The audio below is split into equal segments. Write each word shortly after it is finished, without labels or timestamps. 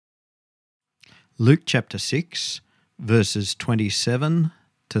Luke chapter 6, verses 27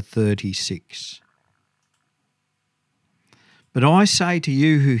 to 36. But I say to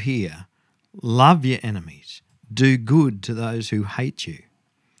you who hear, love your enemies, do good to those who hate you,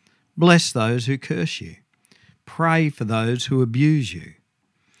 bless those who curse you, pray for those who abuse you.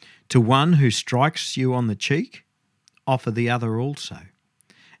 To one who strikes you on the cheek, offer the other also.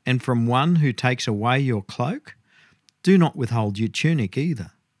 And from one who takes away your cloak, do not withhold your tunic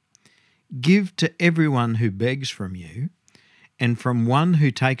either. Give to everyone who begs from you, and from one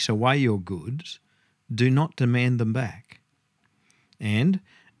who takes away your goods, do not demand them back. And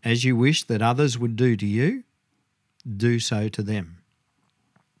as you wish that others would do to you, do so to them.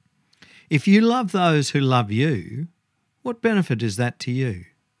 If you love those who love you, what benefit is that to you?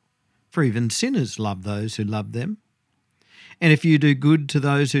 For even sinners love those who love them. And if you do good to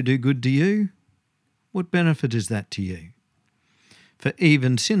those who do good to you, what benefit is that to you? For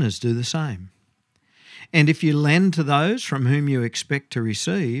even sinners do the same. And if you lend to those from whom you expect to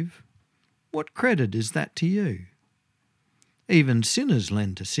receive, what credit is that to you? Even sinners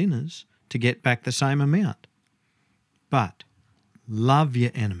lend to sinners to get back the same amount. But love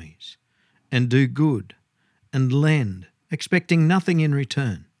your enemies, and do good, and lend, expecting nothing in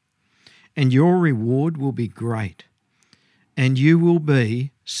return. And your reward will be great, and you will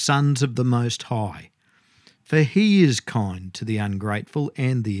be sons of the Most High. For he is kind to the ungrateful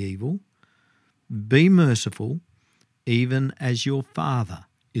and the evil. Be merciful, even as your Father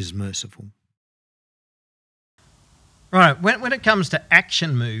is merciful. Right, when it comes to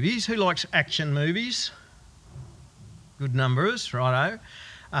action movies, who likes action movies? Good number of us, righto.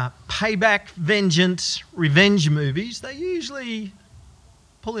 Payback, vengeance, revenge movies, they usually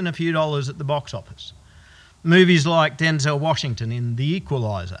pull in a few dollars at the box office. Movies like Denzel Washington in The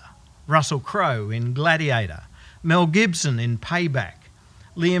Equalizer, Russell Crowe in Gladiator, Mel Gibson in Payback,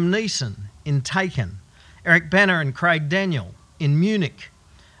 Liam Neeson in Taken, Eric Bana and Craig Daniel in Munich,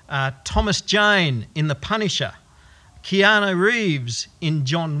 Thomas Jane in The Punisher, Keanu Reeves in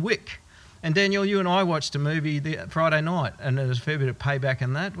John Wick. And Daniel, you and I watched a movie Friday night, and there was a fair bit of payback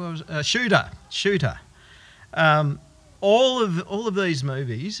in that. What was Shooter. All of these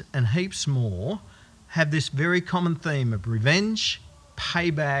movies and heaps more have this very common theme of revenge,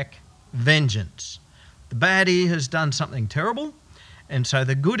 payback, vengeance. The baddie has done something terrible, and so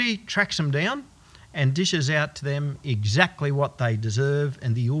the goodie tracks them down and dishes out to them exactly what they deserve,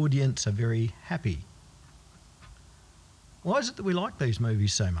 and the audience are very happy. Why is it that we like these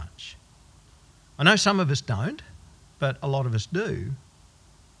movies so much? I know some of us don't, but a lot of us do.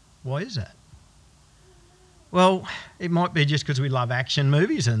 Why is that? Well, it might be just because we love action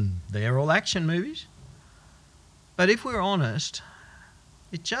movies and they're all action movies. But if we're honest,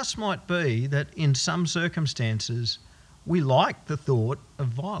 it just might be that in some circumstances we like the thought of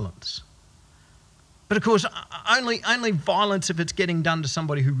violence. But of course, only violence if it's getting done to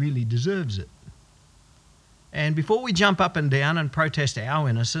somebody who really deserves it. And before we jump up and down and protest our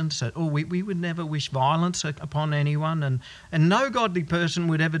innocence, that, we would never wish violence upon anyone, and no godly person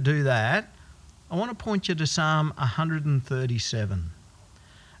would ever do that, I want to point you to Psalm 137.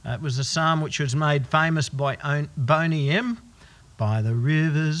 It was a psalm which was made famous by Boney M. By the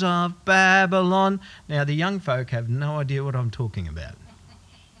rivers of Babylon. Now, the young folk have no idea what I'm talking about.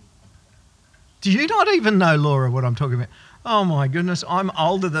 Do you not even know, Laura, what I'm talking about? Oh, my goodness, I'm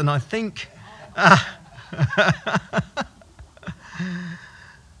older than I think.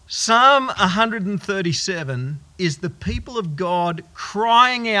 Psalm 137 is the people of God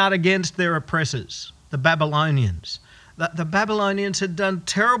crying out against their oppressors, the Babylonians. The Babylonians had done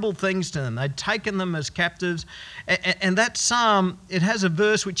terrible things to them. They'd taken them as captives. And that psalm, it has a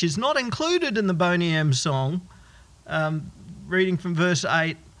verse which is not included in the Boney M song, reading from verse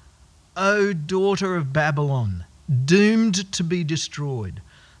 8, O daughter of Babylon, doomed to be destroyed,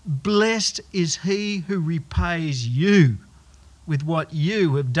 blessed is he who repays you with what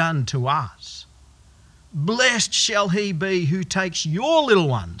you have done to us. Blessed shall he be who takes your little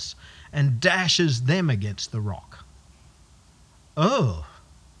ones and dashes them against the rock. Oh,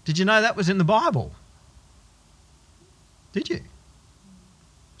 did you know that was in the Bible? Did you?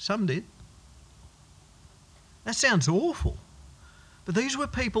 Some did. That sounds awful. But these were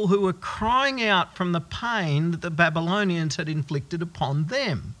people who were crying out from the pain that the Babylonians had inflicted upon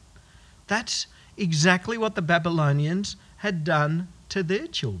them. That's exactly what the Babylonians had done to their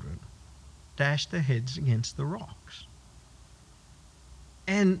children. Dashed their heads against the rocks.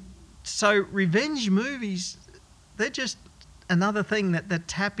 And so revenge movies, they're just another thing that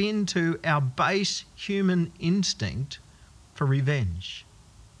tap into our base human instinct for revenge.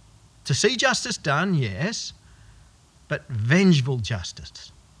 To see justice done, yes, but vengeful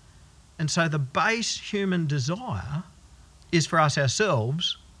justice. And so the base human desire is for us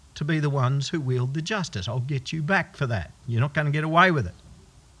ourselves to be the ones who wield the justice. I'll get you back for that. You're not going to get away with it.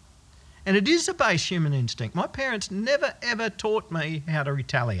 And it is a base human instinct. My parents never ever taught me how to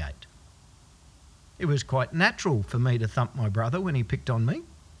retaliate. It was quite natural for me to thump my brother when he picked on me.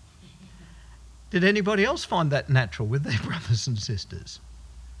 Did anybody else find that natural with their brothers and sisters?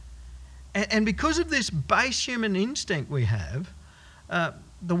 And because of this base human instinct we have,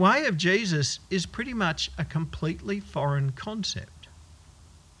 the way of Jesus is pretty much a completely foreign concept.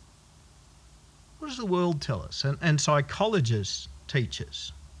 What does the world tell us? And psychologists teach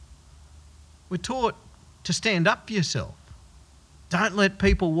us? We're taught to stand up for yourself. Don't let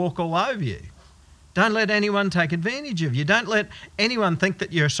people walk all over you. Don't let anyone take advantage of you. Don't let anyone think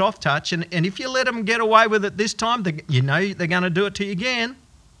that you're a soft touch. And if you let them get away with it this time, you know they're going to do it to you again.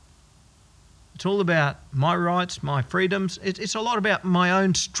 It's all about my rights, my freedoms. It's a lot about my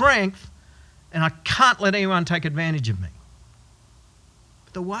own strength, and I can't let anyone take advantage of me.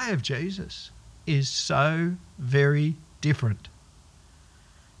 But the way of Jesus is so very different.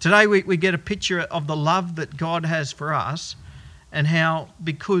 Today we get a picture of the love that God has for us, and how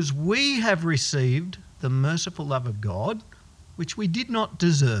because we have received the merciful love of God, which we did not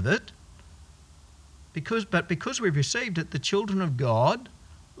deserve it, but because we've received it, the children of God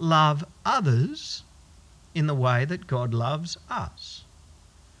love others in the way that God loves us,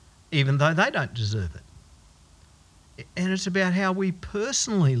 even though they don't deserve it. And it's about how we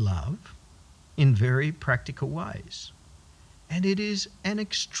personally love in very practical ways. And it is an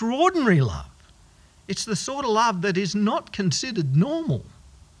extraordinary love. It's the sort of love that is not considered normal.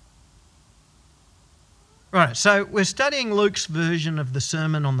 Right, so we're studying Luke's version of the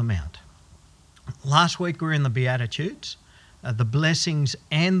Sermon on the Mount. Last week we were in the Beatitudes, the blessings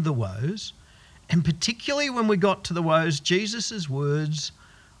and the woes. And particularly when we got to the woes, Jesus' words,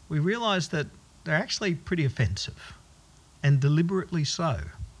 we realised that they're actually pretty offensive, and deliberately so.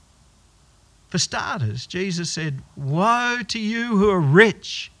 For starters, Jesus said, "Woe to you who are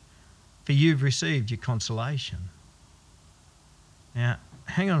rich, for you've received your consolation." Now,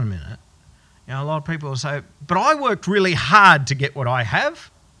 hang on a minute. A lot of people will say, "But I worked really hard to get what I have.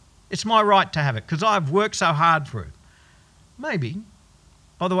 It's my right to have it because I've worked so hard for it." Maybe.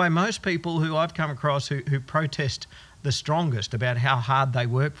 By the way, most people who I've come across who protest the strongest about how hard they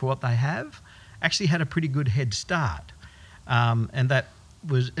work for what they have actually had a pretty good head start, and that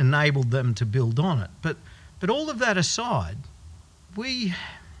was enabled them to build on it. But all of that aside, we,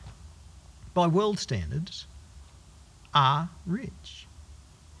 by world standards, are rich.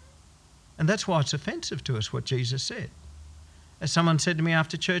 And that's why it's offensive to us what Jesus said. As someone said to me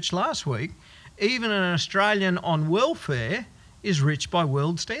after church last week, even an Australian on welfare is rich by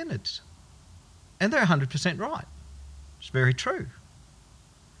world standards. And they're 100% right. It's very true.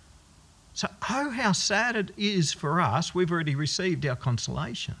 So, oh, how sad it is for us. We've already received our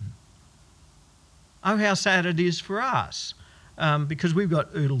consolation. Oh, how sad it is for us. Because we've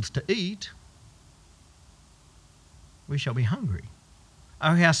got oodles to eat, we shall be hungry.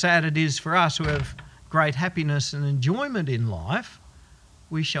 Oh, how sad it is for us who have great happiness and enjoyment in life,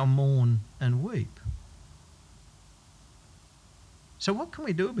 we shall mourn and weep. So what can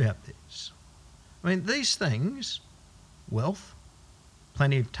we do about this? I mean, these things, wealth,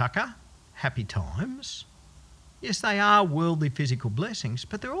 plenty of tucker, happy times, yes, they are worldly physical blessings,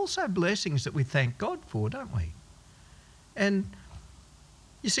 but they're also blessings that we thank God for, don't we? And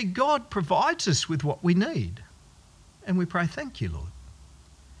you see, God provides us with what we need, and we pray, "Thank you, Lord."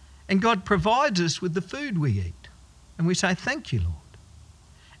 And God provides us with the food we eat, and we say, "Thank you, Lord."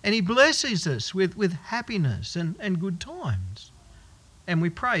 And he blesses us with happiness and good times, and we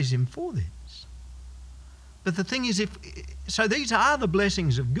praise him for this. But the thing is, so these are the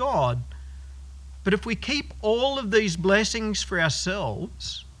blessings of God, but if we keep all of these blessings for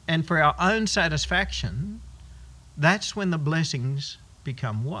ourselves and for our own satisfaction, that's when the blessings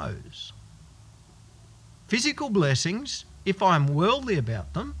become woes. Physical blessings, if I'm worldly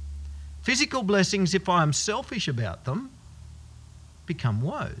about them, physical blessings, if I'm selfish about them, become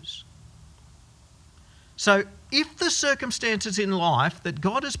woes. So if the circumstances in life that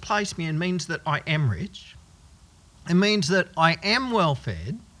God has placed me in means that I am rich, it means that I am well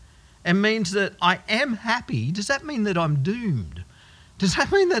fed, it means that I am happy, does that mean that I'm doomed? Does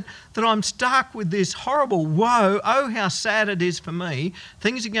that mean that I'm stuck with this horrible woe? Oh, how sad it is for me.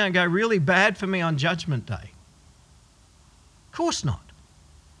 Things are going to go really bad for me on Judgment Day. Of course not.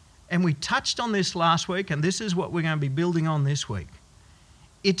 And we touched on this last week, and this is what we're going to be building on this week.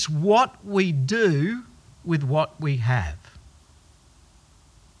 It's what we do with what we have.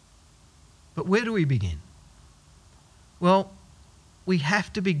 But where do we begin? Well, we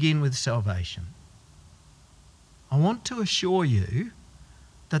have to begin with salvation. I want to assure you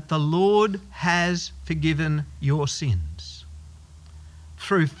that the Lord has forgiven your sins.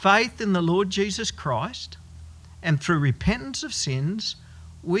 Through faith in the Lord Jesus Christ and through repentance of sins,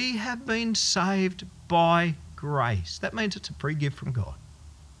 we have been saved by grace. That means it's a free gift from God.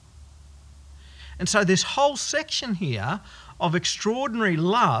 And so this whole section here of extraordinary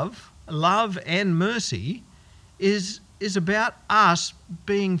love and mercy is about us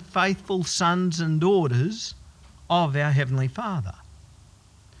being faithful sons and daughters of our Heavenly Father.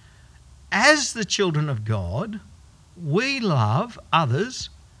 As the children of God, we love others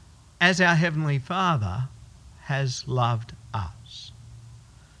as our Heavenly Father has loved us.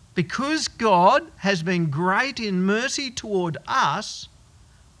 Because God has been great in mercy toward us,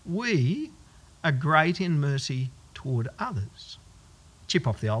 we are great in mercy toward others. Chip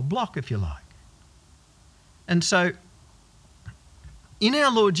off the old block, if you like. And so, in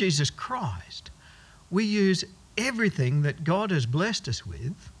our Lord Jesus Christ, we use everything that God has blessed us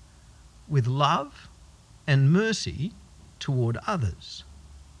with love and mercy toward others.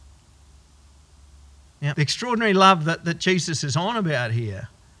 Now, the extraordinary love that Jesus is on about here,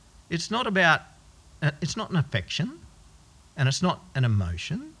 it's not an affection, and it's not an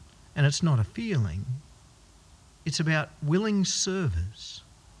emotion, and it's not a feeling. It's about willing service.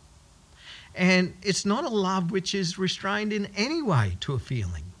 And it's not a love which is restrained in any way to a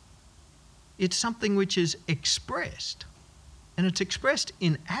feeling. It's something which is expressed, and it's expressed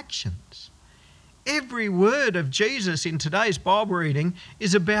in actions. Every word of Jesus in today's Bible reading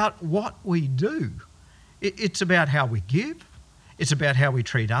is about what we do. It's about how we give. It's about how we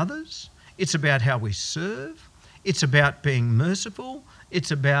treat others. It's about how we serve. It's about being merciful. It's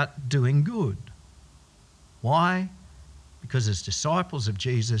about doing good. Why? Because as disciples of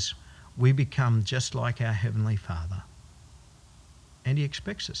Jesus, we become just like our Heavenly Father. And He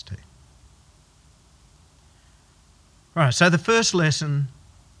expects us to. Right, so the first lesson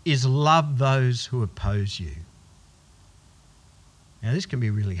is love those who oppose you. Now, this can be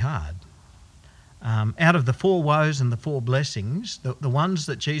really hard. Out of the 4 woes and the 4 blessings, the ones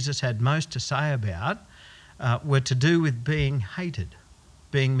that Jesus had most to say about were to do with being hated,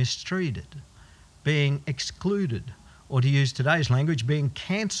 being mistreated, being excluded, or to use today's language, being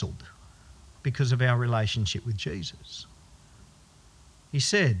cancelled because of our relationship with Jesus. He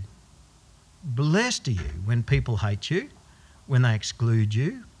said, "Blessed are you when people hate you, when they exclude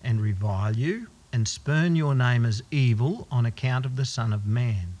you and revile you and spurn your name as evil on account of the Son of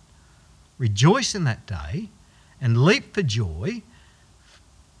Man. Rejoice in that day and leap for joy,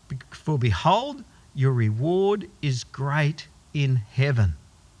 for behold, your reward is great in heaven."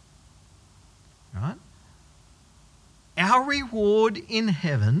 Right? Our reward in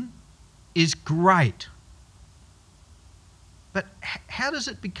heaven is great. But how does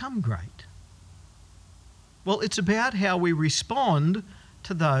it become great? Well, it's about how we respond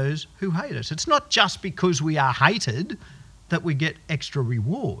to those who hate us. It's not just because we are hated that we get extra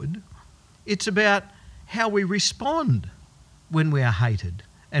reward. It's about how we respond when we are hated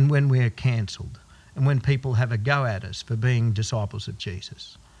and when we are cancelled and when people have a go at us for being disciples of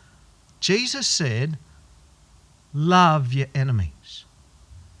Jesus. Jesus said, love your enemies.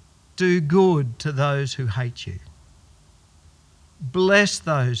 Do good to those who hate you. Bless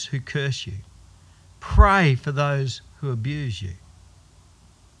those who curse you. Pray for those who abuse you.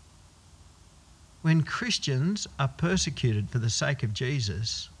 When Christians are persecuted for the sake of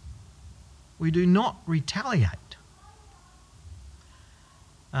Jesus, we do not retaliate.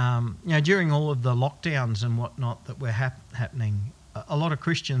 During all of the lockdowns and whatnot that were happening, a lot of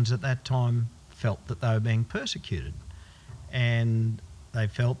Christians at that time felt that they were being persecuted. And they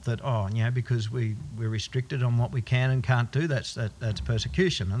felt that, because we're restricted on what we can and can't do, that's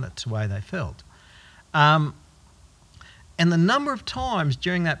persecution, and that's the way they felt. And the number of times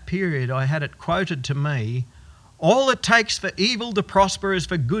during that period I had it quoted to me, all it takes for evil to prosper is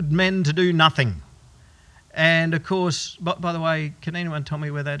for good men to do nothing. And of course, by the way, can anyone tell me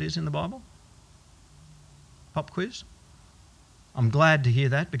where that is in the Bible? Pop quiz? I'm glad to hear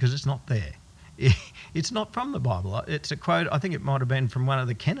that because it's not there. It's not from the Bible. It's a quote, I think it might have been from one of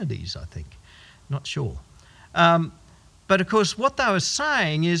the Kennedys, I think. Not sure. But of course, what they were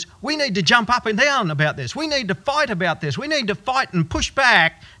saying is we need to jump up and down about this. We need to fight about this. We need to fight and push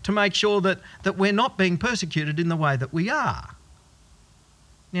back to make sure that we're not being persecuted in the way that we are.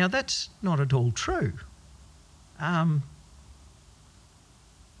 Now, that's not at all true.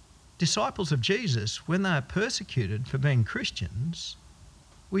 Disciples of Jesus, when they are persecuted for being Christians,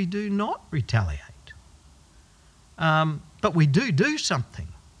 we do not retaliate. But we do something.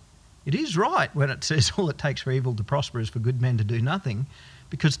 It is right when it says all it takes for evil to prosper is for good men to do nothing,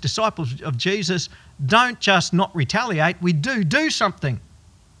 because disciples of Jesus don't just not retaliate, we do something.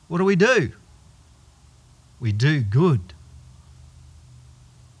 What do? We do good.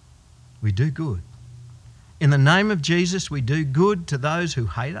 We do good. In the name of Jesus, we do good to those who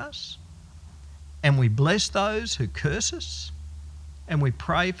hate us, and we bless those who curse us, and we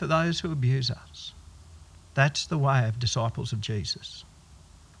pray for those who abuse us. That's the way of disciples of Jesus,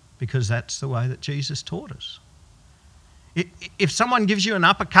 because that's the way that Jesus taught us. If someone gives you an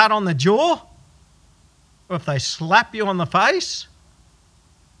uppercut on the jaw, or if they slap you on the face,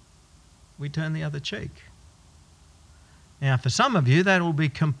 we turn the other cheek. Now, for some of you, that will be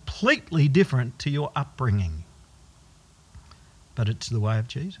completely different to your upbringing, but it's the way of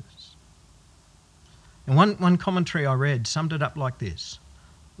Jesus. And one commentary I read summed it up like this: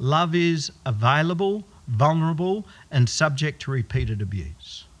 love is available, vulnerable, and subject to repeated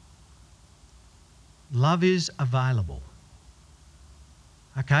abuse. Love is available.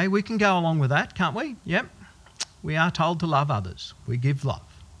 Okay, we can go along with that, can't we? Yep. We are told to love others. We give love.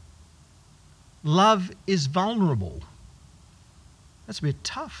 Love is vulnerable. That's a bit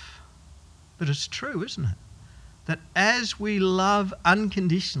tough, but it's true, isn't it? That as we love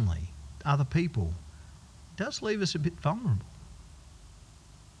unconditionally other people, it does leave us a bit vulnerable.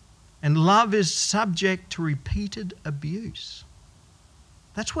 And love is subject to repeated abuse.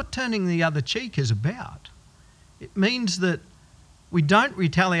 That's what turning the other cheek is about. It means that we don't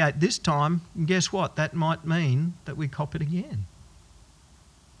retaliate this time, and guess what? That might mean that we cop it again.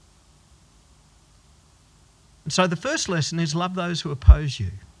 And so the first lesson is love those who oppose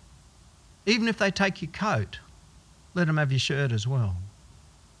you. Even if they take your coat, let them have your shirt as well.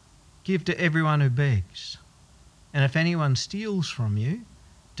 Give to everyone who begs. And if anyone steals from you,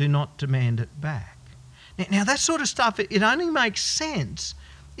 do not demand it back. Now that sort of stuff, it only makes sense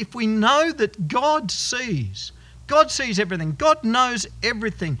if we know that God sees. God sees everything. God knows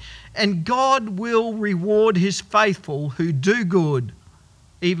everything. And God will reward his faithful who do good,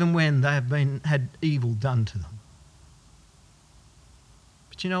 even when they have had evil done to them.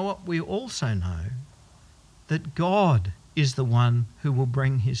 But you know what? We also know that God is the one who will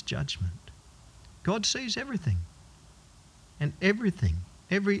bring his judgment. God sees everything. And everything,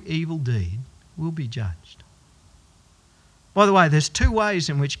 every evil deed will be judged. By the way, there's two ways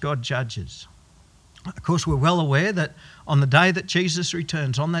in which God judges. Of course, we're well aware that on the day that Jesus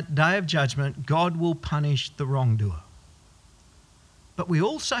returns, on that day of judgment, God will punish the wrongdoer. But we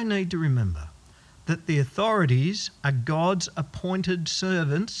also need to remember that the authorities are God's appointed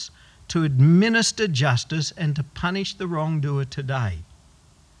servants to administer justice and to punish the wrongdoer today.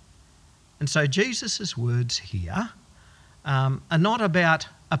 And so Jesus' words here are not about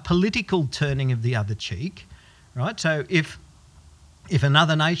a political turning of the other cheek, right? So if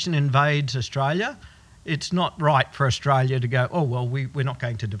another nation invades Australia, it's not right for Australia to go, oh, well, we're not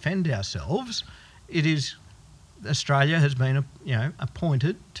going to defend ourselves. It is, Australia has been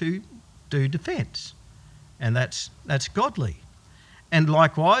appointed to do defence, and that's godly. And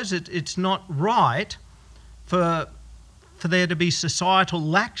likewise, it's not right for there to be societal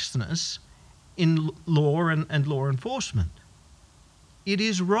laxness in law and law enforcement. It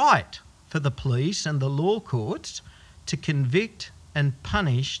is right for the police and the law courts to convict and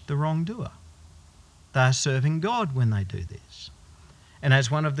punish the wrongdoer. They are serving God when they do this. And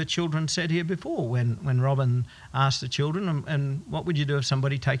as one of the children said here before, when Robin asked the children, and what would you do if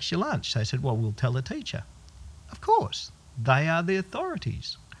somebody takes your lunch? They said, well, we'll tell the teacher. Of course, they are the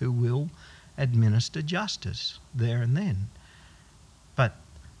authorities who will administer justice there and then. But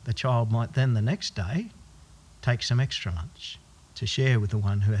the child might then the next day take some extra lunch to share with the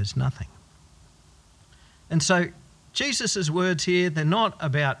one who has nothing. And so Jesus' words here, they're not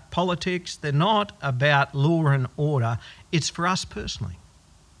about politics, they're not about law and order. It's for us personally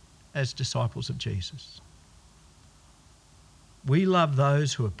as disciples of Jesus. We love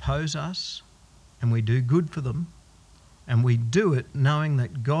those who oppose us, and we do good for them, and we do it knowing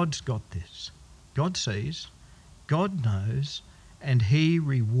that God's got this. God sees, God knows, and he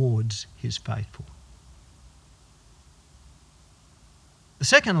rewards his faithful. The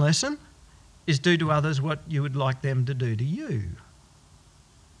second lesson is do to others what you would like them to do to you.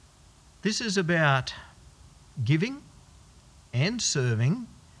 This is about giving and serving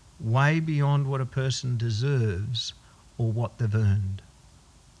way beyond what a person deserves or what they've earned.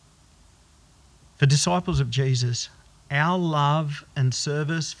 For disciples of Jesus, our love and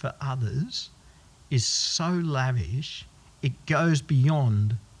service for others is so lavish, it goes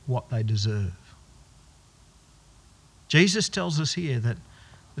beyond what they deserve. Jesus tells us here that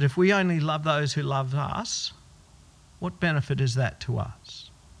if we only love those who love us, what benefit is that to us?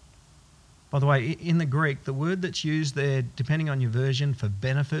 By the way, in the Greek, the word that's used there, depending on your version, for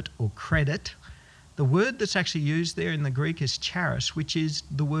benefit or credit, the word that's actually used there in the Greek is charis, which is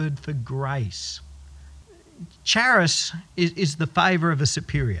the word for grace. Charis is the favour of a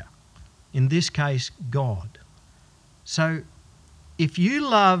superior, in this case, God. So if you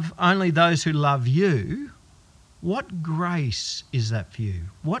love only those who love you, what grace is that for you?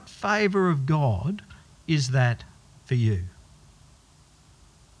 What favour of God is that for you?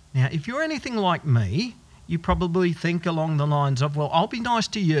 Now, if you're anything like me, you probably think along the lines of, well, I'll be nice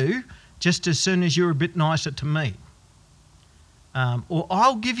to you just as soon as you're a bit nicer to me. Or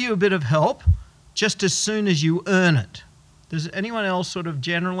I'll give you a bit of help just as soon as you earn it. Does anyone else sort of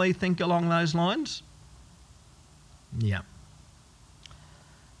generally think along those lines? Yeah.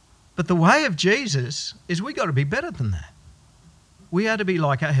 But the way of Jesus is we got to be better than that. We are to be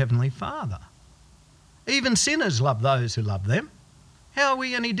like our Heavenly Father. Even sinners love those who love them. How are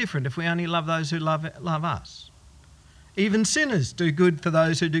we any different if we only love those who love us? Even sinners do good for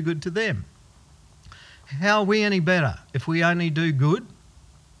those who do good to them. How are we any better if we only do good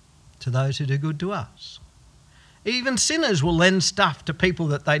to those who do good to us? Even sinners will lend stuff to people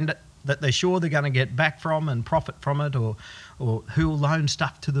that they're sure they're going to get back from and profit from it, or who will loan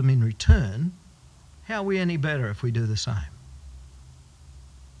stuff to them in return. How are we any better if we do the same?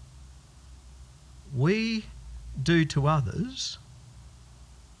 We do to others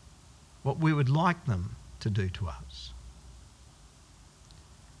what we would like them to do to us.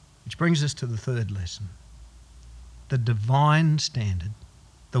 Which brings us to the third lesson. The divine standard,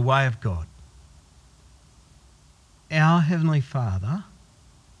 the way of God. Our Heavenly Father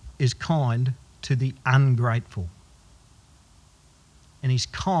is kind to the ungrateful. And He's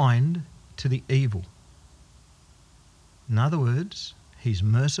kind to the evil. In other words, He's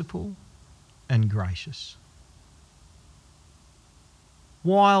merciful and gracious.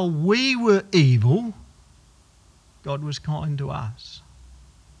 While we were evil, God was kind to us.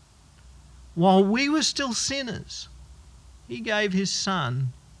 While we were still sinners, He gave His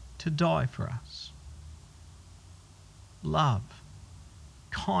Son to die for us. Love,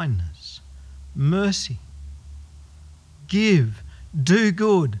 kindness, mercy. Give, do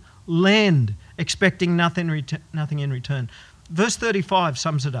good, lend, expecting nothing in return. Verse 35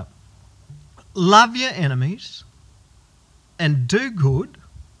 sums it up. Love your enemies and do good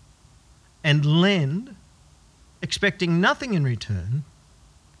and lend, expecting nothing in return,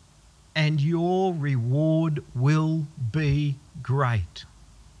 and your reward will be great.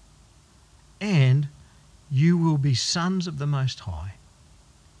 And you will be sons of the Most High.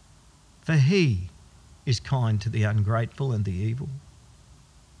 For He is kind to the ungrateful and the evil.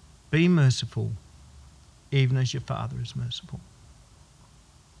 Be merciful, even as your Father is merciful.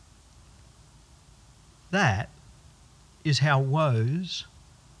 That is how woes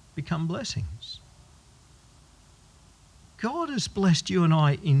become blessings. God has blessed you and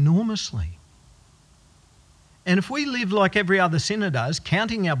I enormously. And if we live like every other sinner does,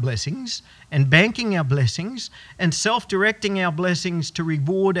 counting our blessings and banking our blessings and self-directing our blessings to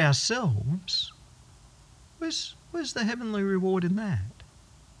reward ourselves, where's the heavenly reward in that?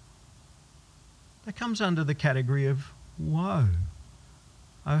 That comes under the category of woe.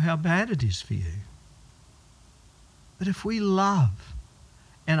 Oh, how bad it is for you. But if we love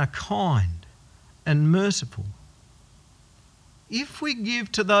and are kind and merciful, if we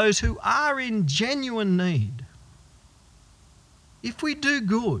give to those who are in genuine need, if we do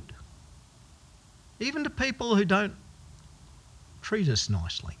good, even to people who don't treat us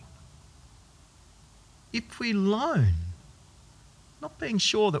nicely, if we loan, not being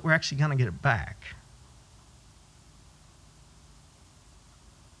sure that we're actually going to get it back,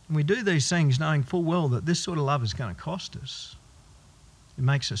 and we do these things knowing full well that this sort of love is going to cost us, it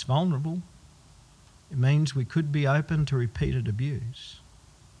makes us vulnerable. It means we could be open to repeated abuse.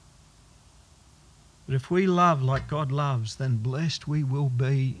 But if we love like God loves, then blessed we will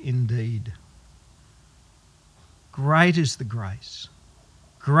be indeed. Great is the grace.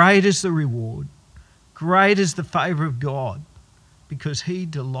 Great is the reward. Great is the favour of God, because He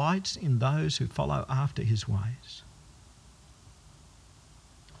delights in those who follow after His ways.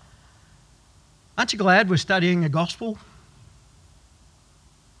 Aren't you glad we're studying the gospel?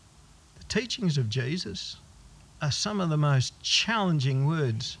 Teachings of Jesus are some of the most challenging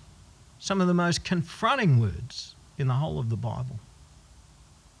words, some of the most confronting words in the whole of the Bible.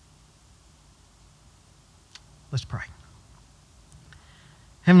 Let's pray.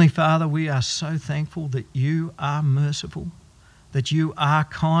 Heavenly Father, we are so thankful that You are merciful, that You are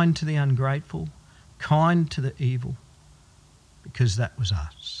kind to the ungrateful, kind to the evil, because that was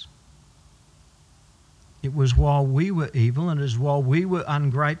us. It was while we were evil and it is while we were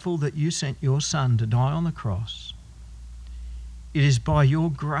ungrateful that you sent your Son to die on the cross. It is by your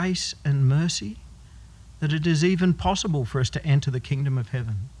grace and mercy that it is even possible for us to enter the kingdom of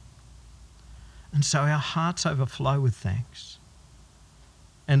heaven. And so our hearts overflow with thanks.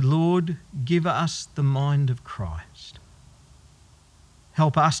 And Lord, give us the mind of Christ.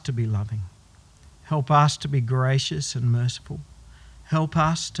 Help us to be loving. Help us to be gracious and merciful. Help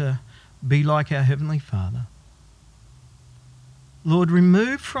us to be like our Heavenly Father. Lord,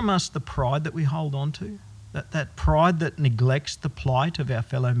 remove from us the pride that we hold on to, that pride that neglects the plight of our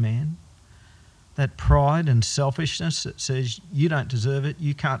fellow man, that pride and selfishness that says, you don't deserve it,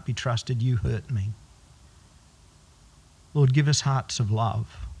 you can't be trusted, you hurt me. Lord, give us hearts of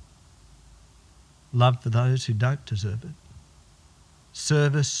love. Love for those who don't deserve it.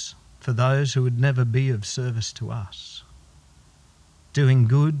 Service for those who would never be of service to us. Doing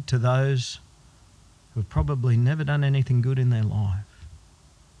good to those who have probably never done anything good in their life.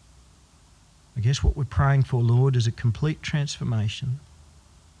 I guess what we're praying for, Lord, is a complete transformation.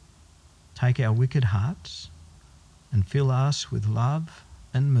 Take our wicked hearts and fill us with love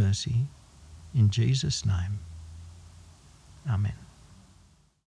and mercy. In Jesus' name, amen.